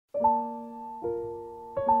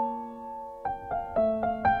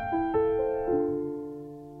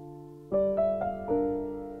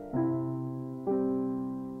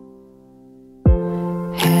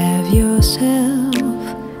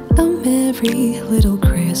merry little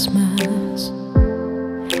Christmas.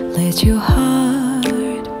 Let your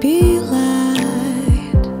heart be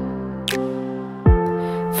light.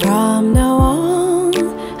 From now on,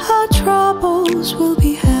 our troubles will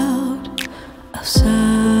be held aside.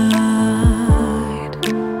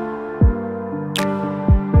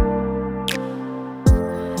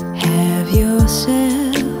 Have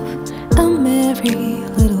yourself a merry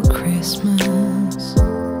little Christmas.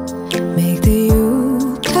 Make the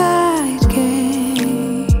Yuletide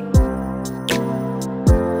gay.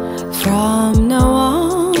 From now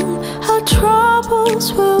on, our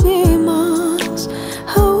troubles will be miles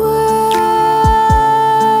away.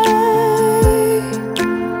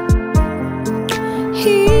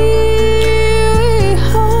 Here we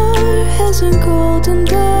are as in golden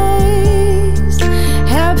days,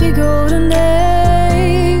 happy golden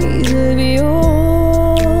days of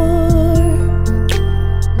yore.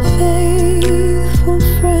 Faithful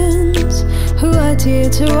friends who are dear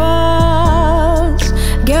to us,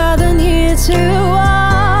 gather near to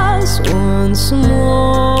us once more.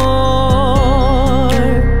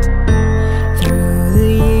 Through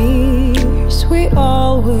the years we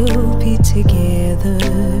all will be together,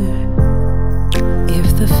 if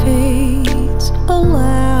the fates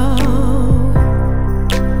allow.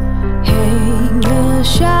 Hang a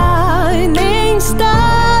shower